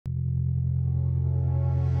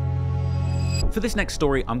For this next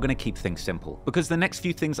story, I'm going to keep things simple, because the next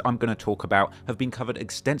few things I'm going to talk about have been covered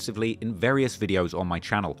extensively in various videos on my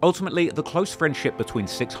channel. Ultimately, the close friendship between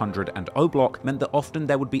 600 and O-Block meant that often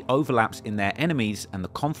there would be overlaps in their enemies and the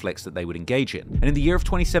conflicts that they would engage in. And in the year of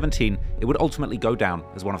 2017, it would ultimately go down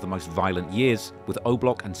as one of the most violent years, with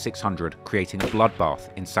O-Block and 600 creating a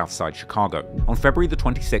bloodbath in Southside Chicago. On February the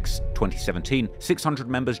 26th, 2017, 600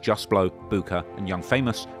 members Just Blow, Booker, and Young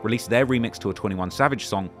Famous released their remix to a 21 Savage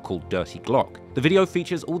song called Dirty Glock. The video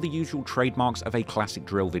features all the usual trademarks of a classic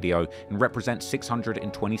drill video and represents 600 in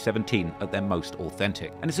 2017 at their most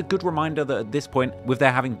authentic. And it's a good reminder that at this point, with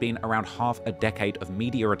there having been around half a decade of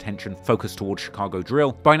media attention focused towards Chicago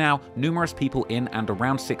drill, by now, numerous people in and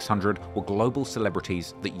around 600 were global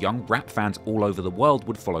celebrities that young rap fans all over the world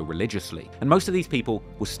would follow religiously. And most of these people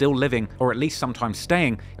were still living, or at least sometimes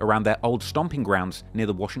staying, around their old stomping grounds near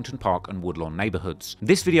the Washington Park and Woodlawn neighborhoods.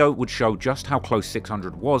 This video would show just how close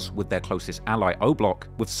 600 was with their closest ally O-Block,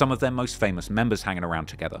 with some of their most famous members hanging around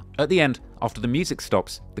together. At the end, after the music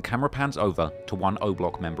stops, the camera pans over to one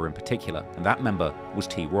O-Block member in particular, and that member was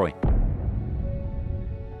T-Roy.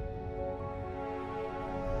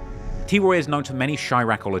 T-Roy is known to many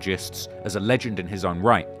Chiracologists as a legend in his own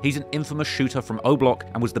right. He's an infamous shooter from O-Block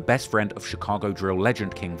and was the best friend of Chicago drill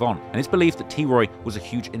legend King Von. And it's believed that T-Roy was a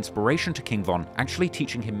huge inspiration to King Von, actually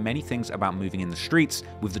teaching him many things about moving in the streets,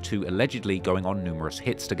 with the two allegedly going on numerous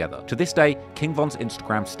hits together. To this day, King Von's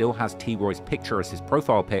Instagram still has T-Roy's picture as his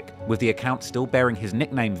profile pic, with the account still bearing his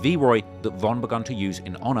nickname V-Roy that Von begun to use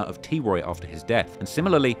in honor of T-Roy after his death. And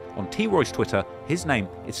similarly, on T-Roy's Twitter, his name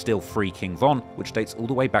is still Free King Von, which dates all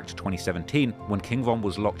the way back to 2017, when King Von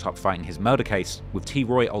was locked up fighting his murder case, with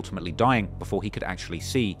T-Roy ultimately dying before he could actually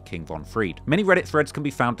see King Von freed. Many Reddit threads can be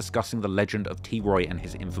found discussing the legend of T-Roy and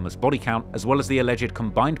his infamous body count, as well as the alleged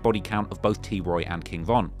combined body count of both T-Roy and King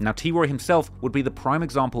Von. Now, T-Roy himself would be the prime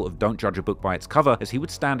example of don't judge a book by its cover, as he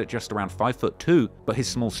would stand at just around 5'2", but his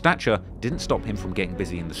small stature didn't stop him from getting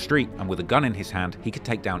busy in the street, and with a gun in his hand, he could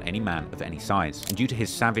take down any man of any size. And due to his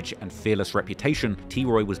savage and fearless reputation,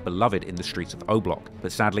 T-Roy was beloved in the streets of O-Block.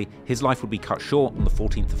 But sadly, his life would be cut short on the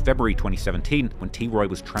 14th of February 2017, when T-Roy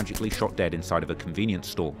was tragically shot dead inside of a convenience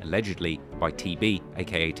store, allegedly by TB,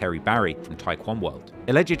 aka Terry Barry from Taekwon World.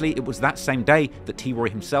 Allegedly, it was that same day that T-Roy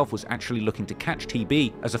himself was actually looking to catch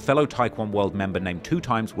TB, as a fellow Taekwon World member named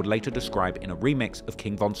 2Times would later describe in a remix of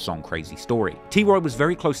King Von's song Crazy Story. T-Roy was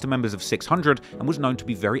very close to members of 600 and was known to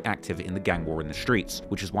be very active in the gang war in the streets,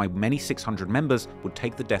 which is why many 600 members would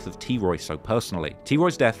take the death of T-Roy so personally.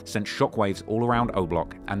 T-Roy's death sent shockwaves all around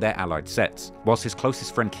O-Block and their allied sets. Whilst his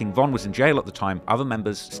closest friend King Von was in jail at the time, other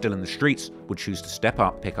members still in the streets would choose to step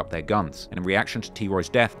up, pick up their guns. And in reaction to T-Roy's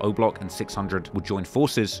death, O-Block and 600 would join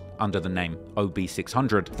forces under the name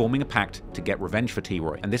OB600, forming a pact to get revenge for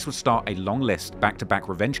T-Roy. And this would start a long list back-to-back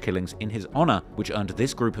revenge killings in his honor, which earned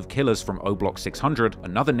this group of killers from O-Block 600,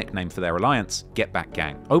 another nickname for their alliance, Get Back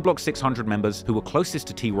Gang. O-Block 600 members, who were closest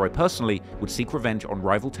to T-Roy personally, would seek revenge on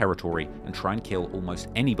rival territory and try and kill almost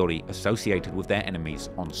anybody associated with their enemies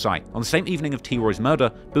on sight. On the same evening of T-Roy's murder,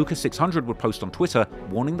 Booker 600 would post on Twitter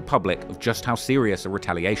warning the public of just how serious a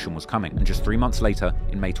retaliation was coming. And just 3 months later,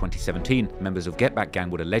 in May 2017, members of Get Back Gang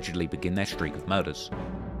would allegedly begin their streak of murders.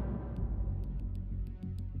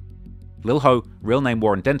 Lil Ho, real name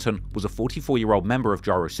Warren Denton, was a 44-year-old member of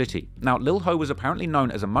Gyro City. Now, Lil Ho was apparently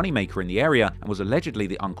known as a moneymaker in the area and was allegedly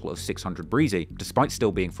the uncle of 600 Breezy, despite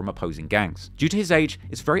still being from opposing gangs. Due to his age,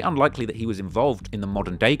 it's very unlikely that he was involved in the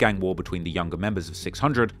modern-day gang war between the younger members of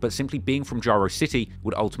 600, but simply being from Gyro City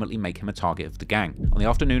would ultimately make him a target of the gang. On the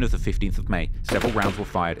afternoon of the 15th of May, several rounds were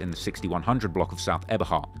fired in the 6100 block of South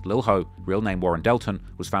Eberhart. Lil Ho, real name Warren Delton,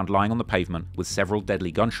 was found lying on the pavement with several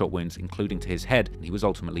deadly gunshot wounds, including to his head, and he was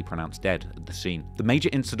ultimately pronounced dead at the scene. The major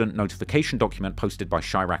incident notification document posted by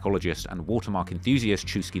Chiracologist and watermark enthusiast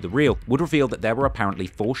Chusky the Real would reveal that there were apparently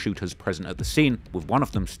 4 shooters present at the scene, with one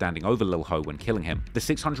of them standing over Lil Ho when killing him. The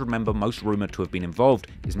 600 member most rumored to have been involved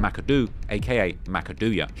is McAdoo, aka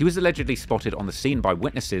Macaduya. He was allegedly spotted on the scene by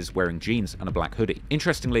witnesses wearing jeans and a black hoodie.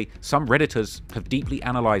 Interestingly, some Redditors have deeply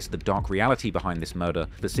analyzed the dark reality behind this murder,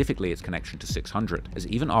 specifically its connection to 600, as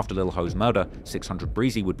even after Lil Ho's murder, 600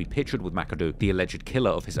 Breezy would be pictured with McAdoo, the alleged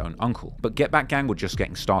killer of his own uncle. But Get Back Gang were just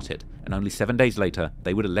getting started, and only 7 days later,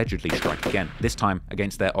 they would allegedly strike again, this time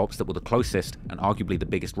against their ops that were the closest and arguably the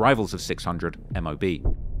biggest rivals of 600, MOB.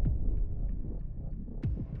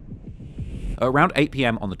 At around 8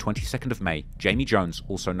 p.m. on the 22nd of May, Jamie Jones,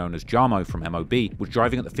 also known as Jarmo from MOB, was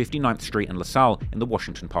driving at the 59th Street and LaSalle in the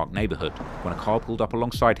Washington Park neighborhood when a car pulled up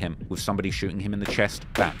alongside him with somebody shooting him in the chest,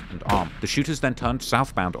 back, and arm. The shooters then turned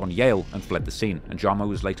southbound on Yale and fled the scene, and Jarmo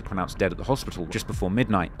was later pronounced dead at the hospital just before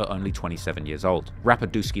midnight at only 27 years old. Rapper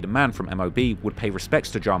Dusky the Man from MOB would pay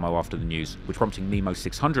respects to Jarmo after the news, with prompting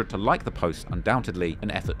Nemo600 to like the post, undoubtedly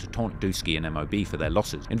an effort to taunt Dusky and MOB for their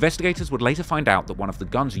losses. Investigators would later find out that one of the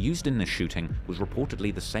guns used in this shooting was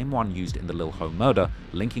reportedly the same one used in the Lil Ho murder,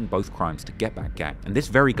 linking both crimes to Get Back Gang. And this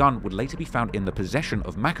very gun would later be found in the possession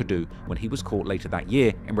of McAdoo when he was caught later that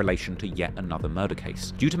year in relation to yet another murder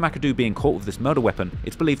case. Due to McAdoo being caught with this murder weapon,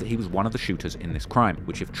 it's believed that he was one of the shooters in this crime,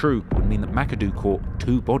 which if true, would mean that McAdoo caught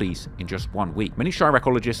 2 bodies in just 1 week. Many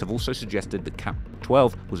Chiracologists have also suggested that Cap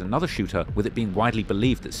 12 was another shooter, with it being widely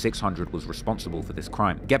believed that 600 was responsible for this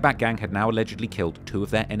crime. Get Back Gang had now allegedly killed 2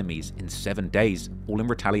 of their enemies in 7 days, all in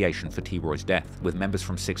retaliation for T-Roy's death, with members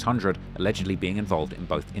from 600 allegedly being involved in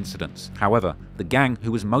both incidents. However, the gang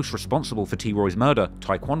who was most responsible for T-Roy's murder,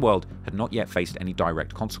 Taekwon World, had not yet faced any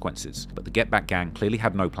direct consequences, but the Get Back Gang clearly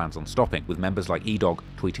had no plans on stopping, with members like E-Dog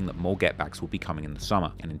tweeting that more Get Backs would be coming in the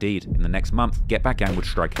summer. And indeed, in the next month, Get Back Gang would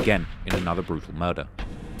strike again in another brutal murder.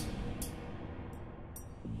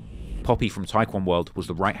 Poppy from Taekwon World was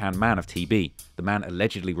the right-hand man of TB, the man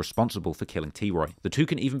allegedly responsible for killing T-Roy. The two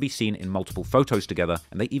can even be seen in multiple photos together,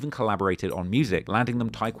 and they even collaborated on music, landing them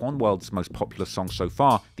Taekwon World's most popular song so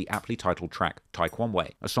far, the aptly titled track Taekwon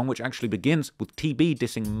Way, a song which actually begins with TB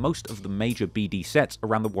dissing most of the major BD sets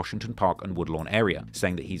around the Washington Park and Woodlawn area,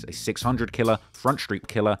 saying that he's a 600 killer, Front Street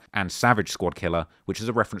killer, and Savage Squad killer, which is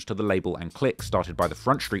a reference to the label and clique started by the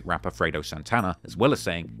Front Street rapper Fredo Santana, as well as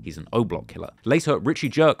saying he's an O-Block killer. Later, Richie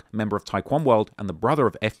Jerk, member of Taekwon World and the brother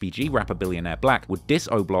of FBG rapper Billionaire Black, would diss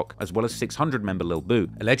O-Block as well as 600 member Lil Boo.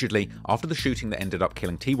 Allegedly, after the shooting that ended up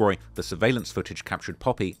killing T-Roy, the surveillance footage captured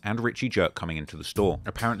Poppy and Richie Jerk coming into the store,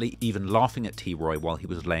 apparently even laughing at T-Roy while he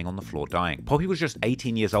was laying on the floor dying. Poppy was just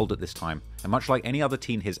 18 years old at this time, and much like any other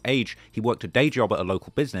teen his age, he worked a day job at a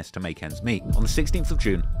local business to make ends meet. On the 16th of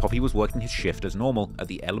June, Poppy was working his shift as normal at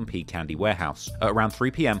the L&P Candy Warehouse. At around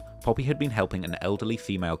 3 p.m, Poppy had been helping an elderly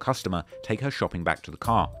female customer take her shopping back to the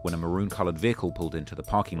car when a maroon-coloured vehicle pulled into the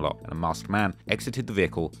parking lot, and a masked man exited the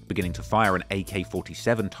vehicle, beginning to fire an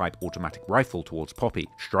AK-47 type automatic rifle towards Poppy,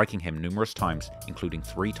 striking him numerous times, including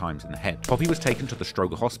 3 times in the head. Poppy was taken to the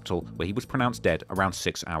Stroger Hospital, where he was pronounced dead around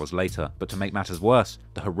 6 hours later. But to make matters worse,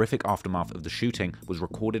 the horrific aftermath of the shooting was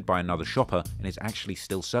recorded by another shopper and is actually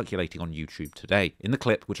still circulating on YouTube today. In the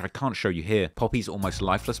clip, which I can't show you here, Poppy's almost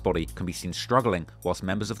lifeless body can be seen struggling, whilst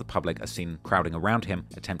members of the public are seen crowding around him,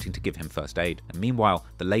 attempting to give him first aid. And meanwhile,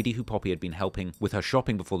 the lady who Poppy had been helping with her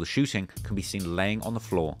shopping before the shooting can be seen laying on the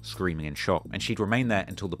floor, screaming in shock, and she'd remain there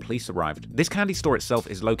until the police arrived. This candy store itself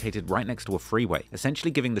is located right next to a freeway,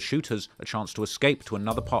 essentially giving the shooters a chance to escape to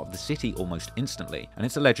another part of the city almost instantly, and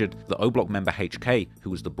it's alleged that O-Block member HK, who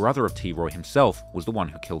was the brother of T-Roy himself, was the one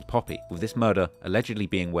who killed Poppy, with this murder allegedly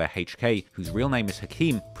being where HK, whose real name is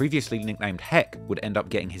Hakeem, previously nicknamed Heck, would end up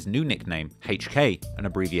getting his new nickname, HK, an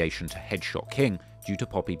abbreviation to Headshot King, due to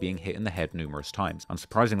Poppy being hit in the head numerous times.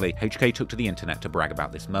 Unsurprisingly, HK took to the internet to brag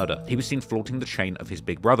about this murder. He was seen flaunting the chain of his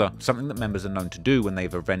big brother, something that members are known to do when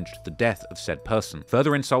they've avenged the death of said person.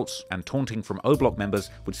 Further insults and taunting from O-Block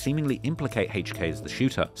members would seemingly implicate HK as the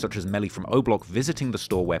shooter, such as Melly from O-Block visiting the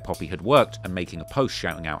store where Poppy had worked and making a post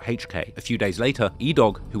shouting out HK. A few days later,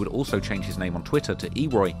 E-Dog, who would also change his name on Twitter to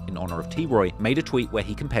E-Roy in honor of T-Roy, made a tweet where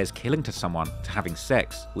he compares killing to someone to having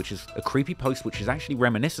sex, which is a creepy post which is actually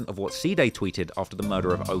reminiscent of what C-Day tweeted after the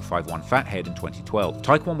murder of 051 Fathead in 2012.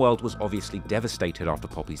 Taekwon World was obviously devastated after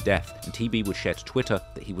Poppy's death, and TB would share to Twitter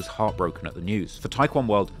that he was heartbroken at the news. For Taekwon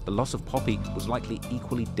World, the loss of Poppy was likely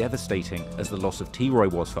equally devastating as the loss of T-Roy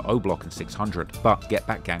was for O-Block and 600, but Get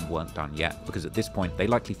Back Gang weren't done yet, because at this point they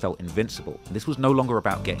likely felt invincible, and this was no longer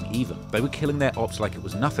about getting even. They were killing their ops like it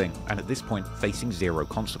was nothing, and at this point facing zero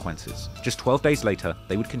consequences. Just 12 days later,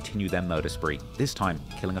 they would continue their murder spree, this time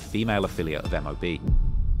killing a female affiliate of MOB.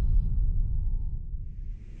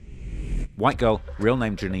 White girl, real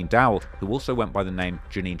name Janine Dowell, who also went by the name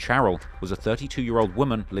Janine Charrell, was a 32-year-old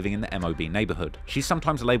woman living in the MOB neighborhood. She's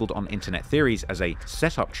sometimes labeled on internet theories as a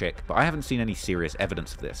setup chick, but I haven't seen any serious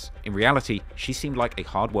evidence of this. In reality, she seemed like a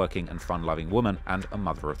hardworking and fun-loving woman and a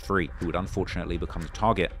mother of 3, who would unfortunately become the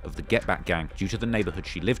target of the Get Back Gang due to the neighborhood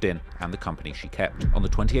she lived in and the company she kept. On the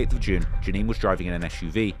 28th of June, Janine was driving in an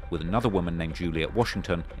SUV with another woman named Juliet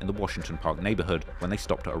Washington in the Washington Park neighborhood when they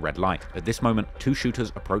stopped at a red light. At this moment, 2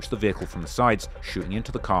 shooters approached the vehicle from the sides, shooting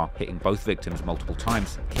into the car, hitting both victims multiple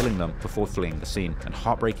times, killing them before fleeing the scene. And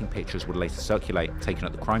heartbreaking pictures would later circulate, taken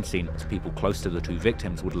at the crime scene, as people close to the two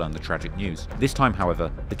victims would learn the tragic news. This time,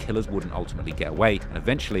 however, the killers wouldn't ultimately get away, and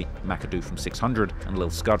eventually, McAdoo from 600 and Lil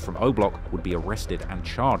Scud from O-Block would be arrested and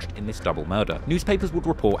charged in this double murder. Newspapers would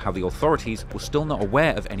report how the authorities were still not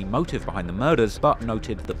aware of any motive behind the murders, but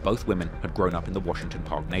noted that both women had grown up in the Washington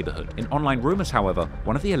Park neighborhood. In online rumors, however,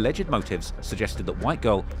 one of the alleged motives suggested that White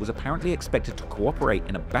Girl was apparently expected to cooperate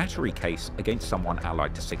in a battery case against someone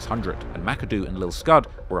allied to 600, and McAdoo and Lil Scud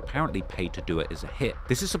were apparently paid to do it as a hit.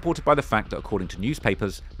 This is supported by the fact that, according to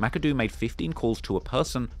newspapers, McAdoo made 15 calls to a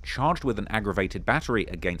person charged with an aggravated battery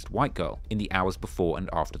against White Girl in the hours before and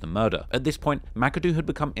after the murder. At this point, McAdoo had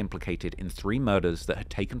become implicated in 3 murders that had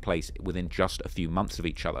taken place within just a few months of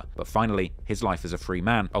each other, but finally, his life as a free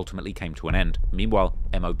man ultimately came to an end. Meanwhile,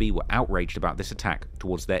 MOB were outraged about this attack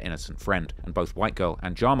towards their innocent friend, and both White Girl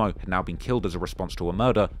and Jamo had now been killed as a response to a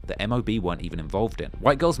murder that MOB weren't even involved in.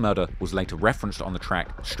 White Girl's murder was later referenced on the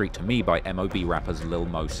track Street to Me by MOB rappers Lil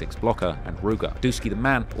Mo, 6 Blocker, and Ruger. Dusky the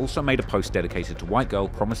Man also made a post dedicated to White Girl,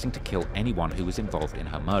 promising to kill anyone who was involved in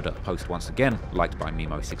her murder, a post once again liked by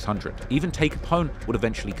Mimo 600. Even Tay Capone would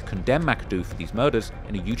eventually condemn McAdoo for these murders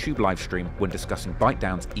in a YouTube livestream when discussing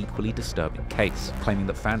Bitedown's equally disturbing case, claiming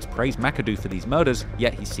that fans praised McAdoo for these murders,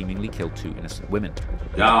 yet he seemingly killed 2 innocent women.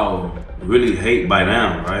 Y'all really hate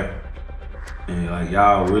Bitedown, right? And like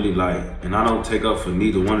y'all really like, and I don't take up for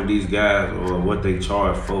neither one of these guys or what they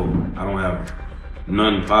charge for. I don't have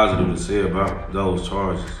nothing positive to say about those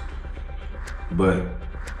charges. But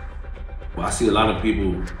I see a lot of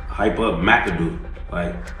people hype up McAdoo,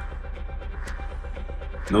 like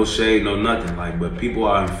no shade, no nothing, like, but people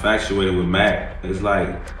are infatuated with Mac. It's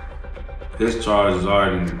like his charges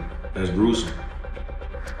aren't as gruesome.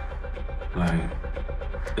 Like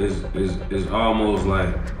it's almost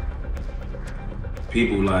like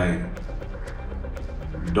people like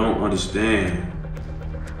don't understand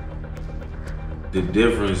the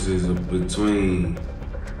differences between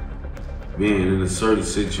being in a certain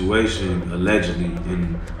situation allegedly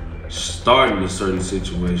and starting a certain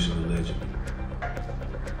situation allegedly.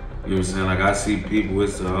 You know what I'm saying? Like I see people,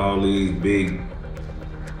 it's all these big,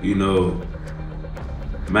 you know,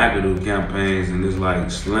 McAdoo campaigns, and it's like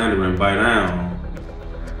slandering Bitedown.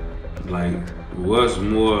 Like, what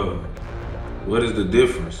is the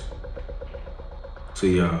difference to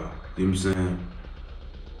y'all? You know what I'm saying?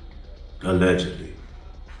 Allegedly.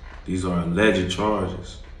 These are alleged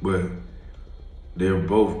charges, but they're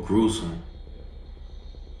both gruesome.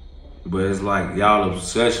 But it's like y'all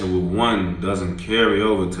obsession with one doesn't carry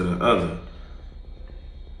over to the other.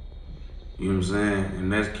 You know what I'm saying?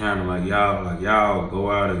 And that's kind of like y'all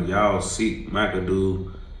go out and y'all seek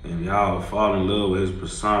McAdoo and y'all fall in love with his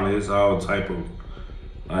persona. It's all type of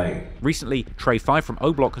like. Recently, Trey 5 from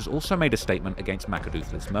O-Block has also made a statement against McAdoo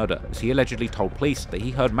for this murder, as he allegedly told police that he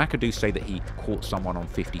heard McAdoo say that he caught someone on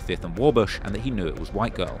 55th and Warbush and that he knew it was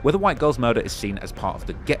White Girl. Whether White Girl's murder is seen as part of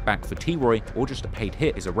the get back for T-Roy or just a paid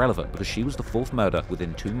hit is irrelevant, because she was the 4th murder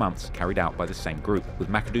within 2 months carried out by the same group. With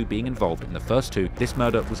McAdoo being involved in the first 2, this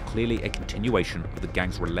murder was clearly a continuation of the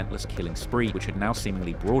gang's relentless killing spree, which had now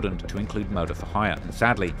seemingly broadened to include murder for hire, and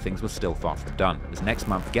sadly, things were still far from done, as next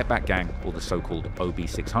month Get Back Gang, or the so-called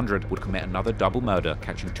OB600, would commit another double murder,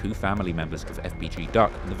 catching 2 family members of FBG Duck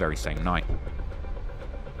on the very same night.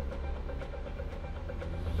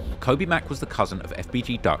 Kobe Mack was the cousin of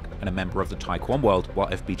FBG Duck and a member of the Taekwon world, while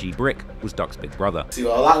FBG Brick was Duck's big brother. See,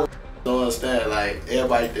 well, a lot of don't understand, like,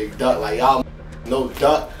 everybody think Duck, like, y'all know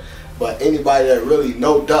Duck, but anybody that really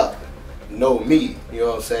know Duck know me, you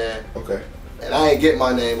know what I'm saying? Okay. And I ain't get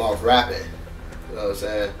my name off rapping, you know what I'm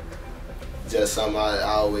saying? Just something I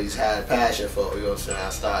always had a passion for, you know what I'm saying? I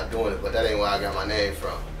started doing it, but that ain't where I got my name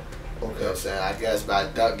from. Okay. You know what I'm saying? I guess by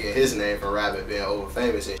Duck getting his name from rapping, being over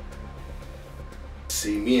famous, and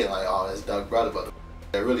see me and like, oh, that's Duck brother, but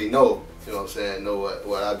they really know, you know what I'm saying, know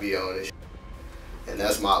what I be on and shit. And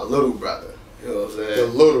that's my little brother, you know what I'm saying? The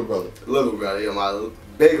little brother. Little brother, yeah, my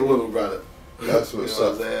big little brother. That's what's you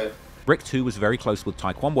know up. what I'm saying? Brick too was very close with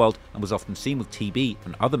Taekwon World and was often seen with TB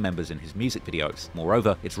and other members in his music videos.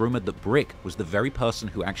 Moreover, it's rumored that Brick was the very person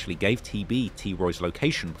who actually gave TB T-Roy's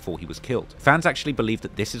location before he was killed. Fans actually believe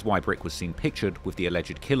that this is why Brick was seen pictured with the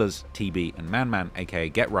alleged killers, TB and Man Man, aka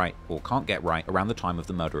Get Right or Can't Get Right, around the time of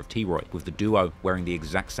the murder of T-Roy, with the duo wearing the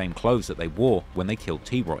exact same clothes that they wore when they killed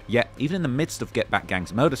T-Roy. Yet, even in the midst of Get Back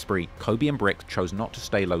Gang's murder spree, Kobe and Brick chose not to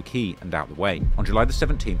stay low-key and out the way. On July the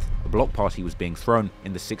 17th, a block party was being thrown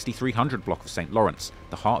in the 6300 block of St. Lawrence,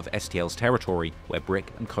 the heart of STL's territory, where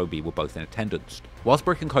Brick and Kobe were both in attendance. Whilst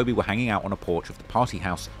Brick and Kobe were hanging out on a porch of the party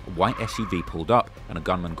house, a white SUV pulled up and a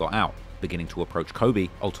gunman got out, beginning to approach Kobe,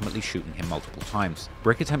 ultimately shooting him multiple times.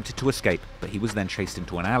 Brick attempted to escape, but he was then chased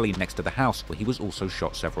into an alley next to the house where he was also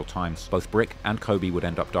shot several times. Both Brick and Kobe would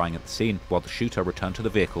end up dying at the scene, while the shooter returned to the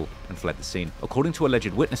vehicle and fled the scene. According to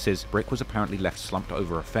alleged witnesses, Brick was apparently left slumped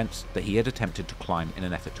over a fence that he had attempted to climb in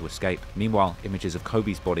an effort to escape. Meanwhile, images of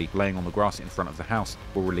Kobe's body laying on the grass in front of the house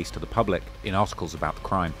were released to the public in articles about the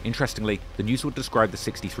crime. Interestingly, the news would describe the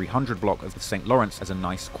 6300 block of the St. Lawrence as a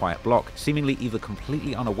nice, quiet block, seemingly either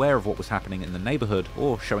completely unaware of what was happening in the neighborhood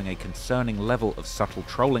or showing a concerning level of subtle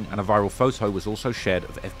trolling, and a viral photo was also shared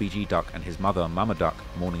of FBG Duck and his mother, Mama Duck,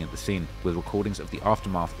 mourning at the scene, with recordings of the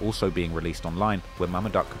aftermath also being released online, where Mama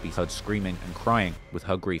Duck could be heard screaming and crying, with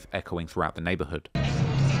her grief echoing throughout the neighborhood.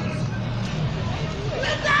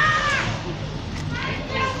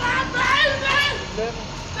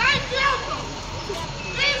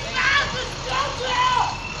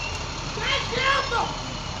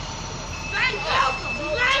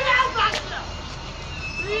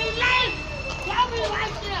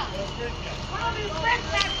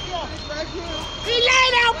 He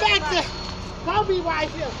laid out back there. Kobe right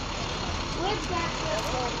here. Rick back there.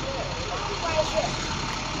 Kobe right here.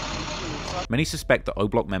 Many suspect that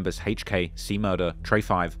O-Block members HK, C-Murder, Trey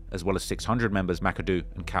 5, as well as 600 members McAdoo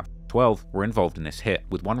and Cap 12 were involved in this hit,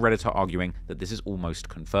 with one Redditor arguing that this is almost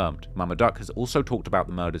confirmed. Mama Duck has also talked about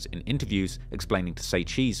the murders in interviews, explaining to Say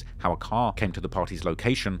Cheese how a car came to the party's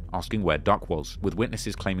location asking where Duck was, with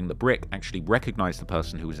witnesses claiming that Brick actually recognized the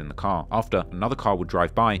person who was in the car. After, another car would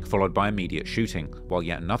drive by, followed by immediate shooting, while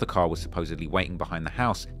yet another car was supposedly waiting behind the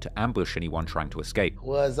house to ambush anyone trying to escape.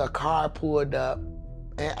 Was a car pulled up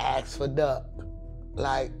and asked for Duck.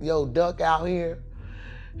 Like, yo, Duck out here?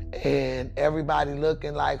 And everybody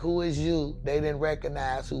looking like, who is you? They didn't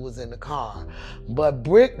recognize who was in the car. But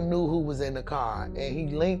Brick knew who was in the car, and he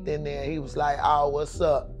linked in there. He was like, oh, what's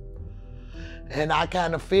up? And I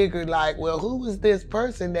kind of figured like, well, who was this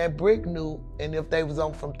person that Brick knew? And if they was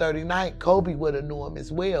on from 39th, Kobe would have knew him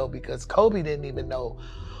as well, because Kobe didn't even know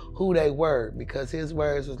who they were, because his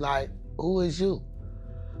words was like, who is you?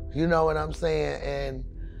 You know what I'm saying? And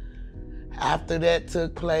after that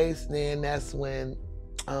took place, then that's when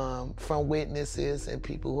from witnesses and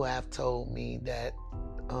people who have told me that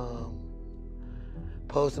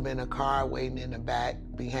supposed to have been a car waiting in the back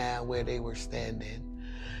behind where they were standing,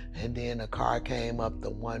 and then a car came up the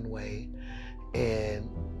one way and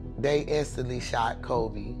they instantly shot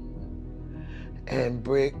Kobe, and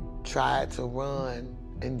Brick tried to run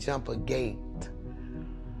and jump a gate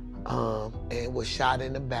and was shot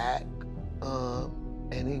in the back,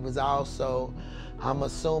 and he was also, I'm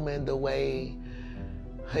assuming the way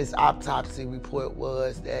his autopsy report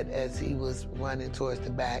was, that as he was running towards the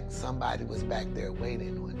back, somebody was back there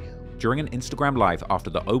waiting on him. During an Instagram Live after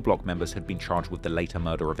the O-Block members had been charged with the later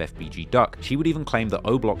murder of FBG Duck, she would even claim that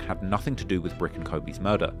O-Block had nothing to do with Brick and Kobe's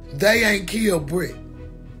murder. They ain't killed Brick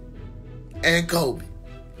and Kobe.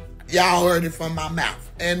 Y'all heard it from my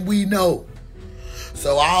mouth, and we know.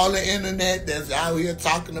 So all the internet that's out here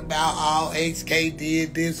talking about all HK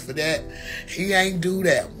did this for that, he ain't do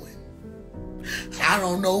that one. I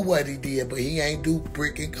don't know what he did, but he ain't do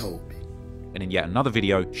Brick and Kobe. And in yet another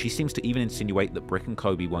video, she seems to even insinuate that Brick and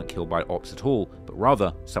Kobe weren't killed by ops at all, but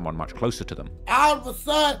rather someone much closer to them. All of a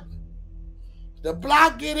sudden, the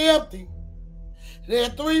block get empty.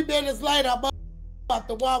 Then 3 minutes later, I'm up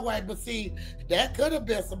the walkway, but see, that could have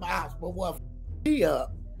been some ops, but what me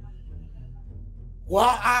up?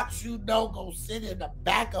 What ops you know gonna sit in the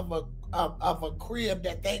back of a crib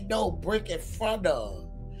that they know Brick in front of?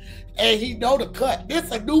 And he know the cut. This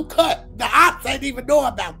a new cut. The ops ain't even know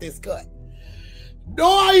about this cut.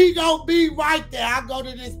 No, he gonna be right there. I go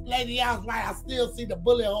to this lady house, right? I still see the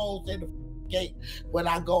bullet holes in the gate when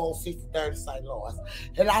I go on 63rd St. Louis.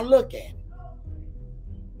 And I look at it.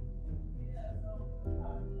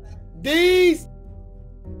 These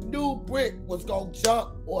knew Brick was gonna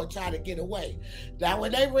jump or try to get away. Now,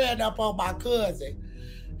 when they ran up on my cousin,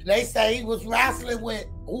 they say he was wrestling with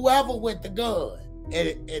whoever with the gun.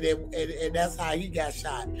 And that's how he got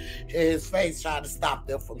shot in his face, trying to stop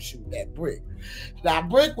them from shooting at Brick. Now,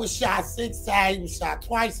 Brick was shot 6 times. He was shot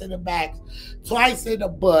twice in the back, twice in the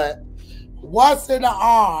butt, once in the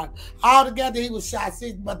arm. Altogether, he was shot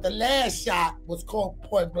 6, but the last shot was called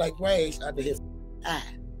point blank range under his eye.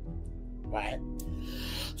 Right?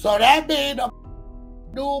 So that means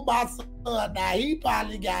knew my son. Now, he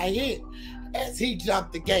probably got hit as he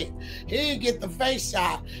jumped the gate. He didn't get the face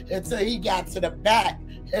shot until he got to the back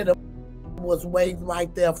and the was waiting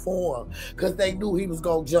right there for him because they knew he was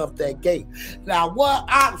going to jump that gate. Now, what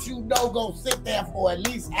ops you know going to sit there for at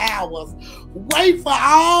least hours, wait for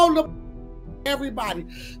all the everybody.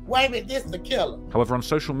 Wait a minute, this is the killer. However, on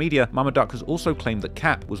social media, Mama Duck has also claimed that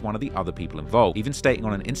Cap was one of the other people involved, even stating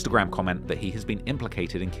on an Instagram comment that he has been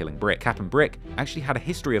implicated in killing Brick. Cap and Brick actually had a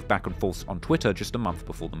history of back and forths on Twitter just a month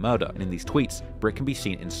before the murder, and in these tweets, Brick can be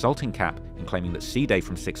seen insulting Cap and claiming that C-Day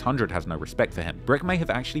from 600 has no respect for him. Brick may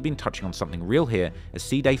have actually been touching on something real here, as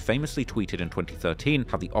C-Day famously tweeted in 2013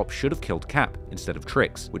 how the ops should have killed Cap instead of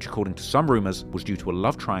Trix, which according to some rumors was due to a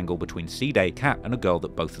love triangle between C-Day, Cap, and a girl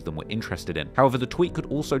that both of them were interested in. However, the tweet could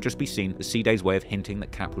also just be seen as C-Day's way of hinting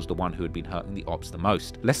that Cap was the one who had been hurting the ops the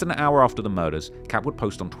most. Less than an hour after the murders, Cap would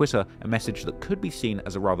post on Twitter a message that could be seen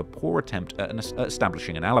as a rather poor attempt at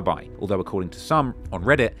establishing an alibi, although according to some, on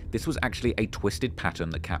Reddit, this was actually a twisted pattern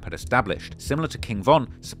that Cap had established. Similar to King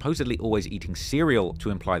Von supposedly always eating cereal to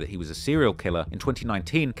imply that he was a serial killer, in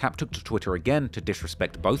 2019, Cap took to Twitter again to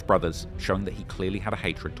disrespect both brothers, showing that he clearly had a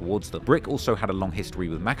hatred towards them. Brick also had a long history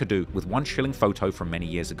with McAdoo, with one chilling photo from many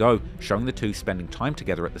years ago showing the two spending time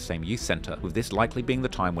together at the same youth center, with this likely being the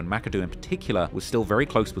time when McAdoo in particular was still very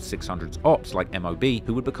close with 600's ops like MOB,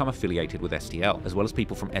 who would become affiliated with STL, as well as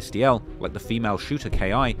people from STL like the female shooter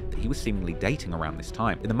KI that he was seemingly dating around this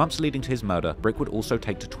time. In the months leading to his murder, Brick would also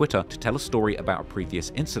take to Twitter to tell a story about a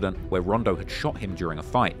previous incident where Rondo had shot him during a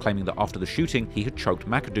fight, claiming that after the shooting he had choked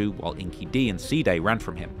McAdoo while Inky D and C-Day ran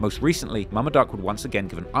from him. Most recently, Mama Duck would once again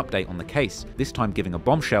give an update on the case, this time giving a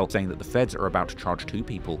bombshell saying that the feds are about to charge 2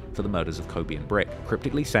 people for the murders of Kobe and Brick,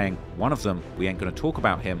 cryptically saying, one of them, we ain't gonna talk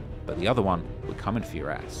about him, but the other one, we're coming for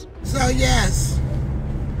your ass. So yes,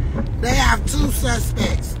 they have 2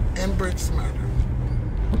 suspects in Brick's murder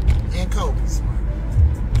and Kobe's murder.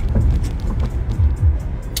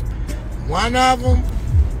 One of them,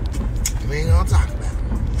 we ain't gonna talk about him.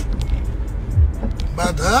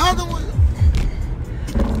 But the other one,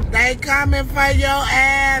 they coming for your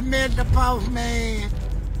ass, Mr. Postman.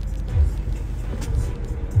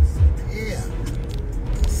 Yeah.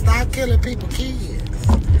 Stop killing people's kids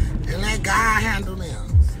and let God handle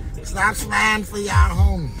them. Stop sliding for y'all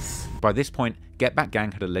homies. By this point, Get Back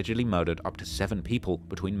Gang had allegedly murdered up to 7 people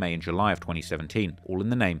between May and July of 2017, all in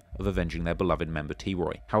the name of avenging their beloved member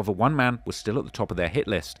T-Roy. However, one man was still at the top of their hit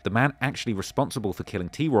list, the man actually responsible for killing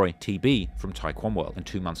T-Roy, TB, from Taekwon World, and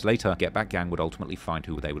 2 months later, Get Back Gang would ultimately find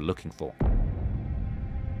who they were looking for.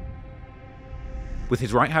 With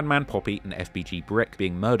his right-hand man Poppy and FBG Brick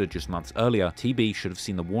being murdered just months earlier, TB should have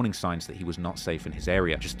seen the warning signs that he was not safe in his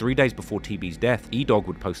area. Just 3 days before TB's death, E-Dog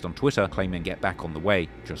would post on Twitter claiming Get Back on the way,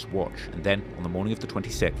 just watch. And then, on the morning of the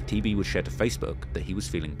 26th, TB would share to Facebook that he was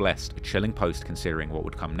feeling blessed, a chilling post considering what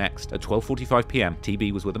would come next. At 12:45 PM,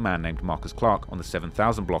 TB was with a man named Marcus Clark on the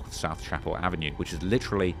 7000 block of South Chapel Avenue, which is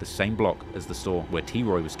literally the same block as the store where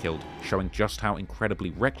T-Roy was killed, showing just how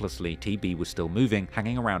incredibly recklessly TB was still moving,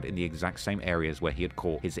 hanging around in the exact same areas where he had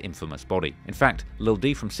caught his infamous body. In fact, Lil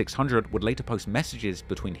D from 600 would later post messages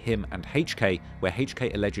between him and HK, where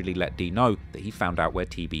HK allegedly let D know that he found out where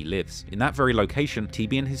TB lives. In that very location,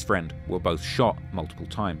 TB and his friend were both shot multiple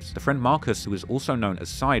times. The friend Marcus, who is also known as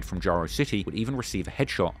Side from Jaro City, would even receive a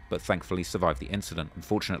headshot, but thankfully survived the incident.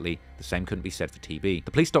 Unfortunately, the same couldn't be said for TB.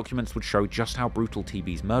 The police documents would show just how brutal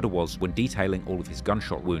TB's murder was when detailing all of his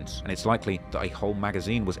gunshot wounds, and it's likely that a whole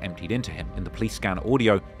magazine was emptied into him. In the police scan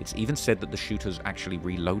audio, it's even said that the shooters actually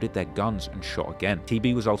reloaded their guns and shot again.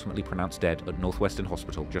 TB was ultimately pronounced dead at Northwestern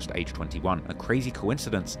Hospital, just age 21. A crazy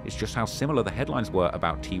coincidence is just how similar the headlines were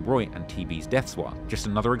about T-Roy and TB's deaths were. Just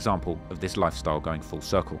another example of this lifestyle going full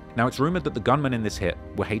circle. Now, it's rumored that the gunmen in this hit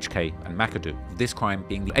were HK and McAdoo, this crime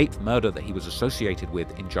being the 8th murder that he was associated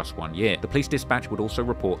with in just 1 year. The police dispatch would also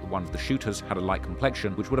report that one of the shooters had a light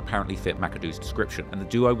complexion, which would apparently fit McAdoo's description, and the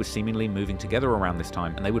duo was seemingly moving together around this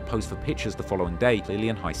time, and they would pose for pictures the following day, clearly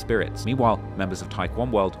in high spirits. Meanwhile, members of Taekwon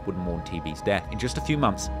World would mourn TB's death. In just a few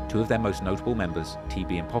months, 2 of their most notable members,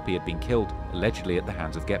 TB and Poppy, had been killed, allegedly at the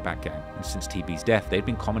hands of Get Back Gang, and since TB's death, they had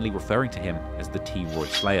been commonly referring to him as the T-Roy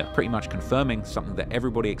Slayer, pretty much confirming something that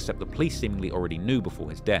everybody except the police seemingly already knew before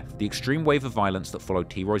his death. The extreme wave of violence that followed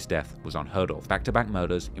T-Roy's death was unheard of. Back-to-back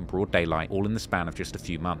murders in broad daylight, all in the span of just a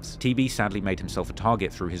few months. TB sadly made himself a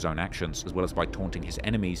target through his own actions, as well as by taunting his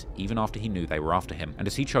enemies, even after he knew they were after him, and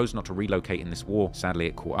as he chose not to relocate in this war, sadly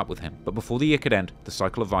it caught up with him. But before the year could end, the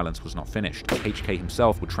cycle of violence was not finished. HK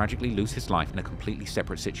himself would tragically lose his life in a completely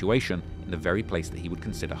separate situation in the very place that he would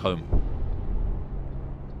consider home.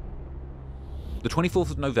 The 24th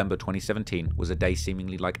of November 2017 was a day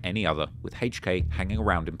seemingly like any other, with HK hanging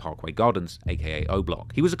around in Parkway Gardens, aka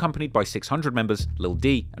O-Block. He was accompanied by 600 members, Lil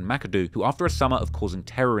D and McAdoo, who after a summer of causing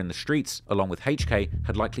terror in the streets, along with HK,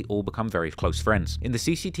 had likely all become very close friends. In the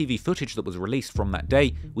CCTV footage that was released from that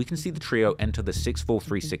day, we can see the trio enter the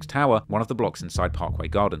 6436 Tower, one of the blocks inside Parkway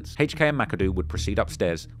Gardens. HK and McAdoo would proceed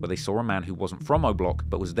upstairs, where they saw a man who wasn't from O-Block,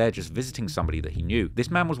 but was there just visiting somebody that he knew. This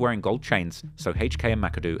man was wearing gold chains, so HK and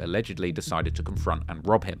McAdoo allegedly decided to confront and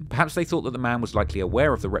rob him. Perhaps they thought that the man was likely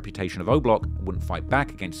aware of the reputation of O-Block and wouldn't fight back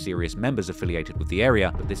against serious members affiliated with the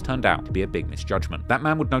area, but this turned out to be a big misjudgment. That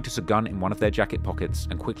man would notice a gun in one of their jacket pockets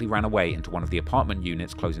and quickly ran away into one of the apartment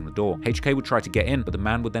units, closing the door. HK would try to get in, but the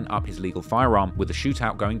man would then up his legal firearm, with a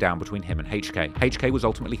shootout going down between him and HK. HK was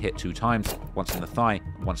ultimately hit 2 times, once in the thigh,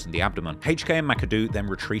 once in the abdomen. HK and McAdoo then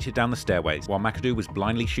retreated down the stairways, while McAdoo was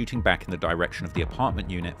blindly shooting back in the direction of the apartment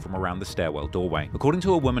unit from around the stairwell doorway. According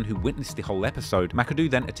to a woman who witnessed the whole episode,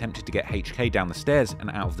 McAdoo then attempted to get HK down the stairs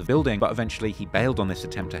and out of the building, but eventually he bailed on this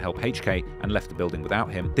attempt to help HK and left the building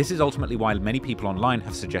without him. This is ultimately why many people online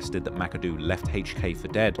have suggested that McAdoo left HK for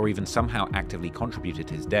dead, or even somehow actively contributed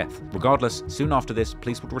to his death. Regardless, soon after this,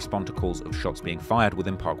 police would respond to calls of shots being fired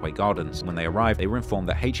within Parkway Gardens, and when they arrived, they were informed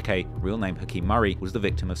that HK, real name Hakeem Murray, was the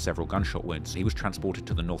victim of several gunshot wounds. He was transported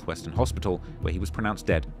to the Northwestern Hospital, where he was pronounced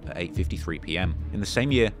dead at 8:53 p.m. In the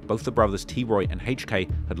same year, both the brothers T-Roy and HK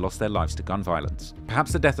had lost their lives to gun violence.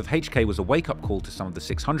 Perhaps the death of HK was a wake-up call to some of the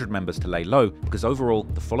 600 members to lay low, because overall,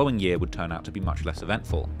 the following year would turn out to be much less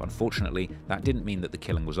eventful. But unfortunately, that didn't mean that the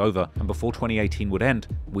killing was over, and before 2018 would end,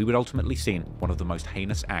 we would ultimately see one of the most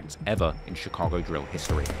heinous acts ever in Chicago drill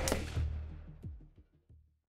history.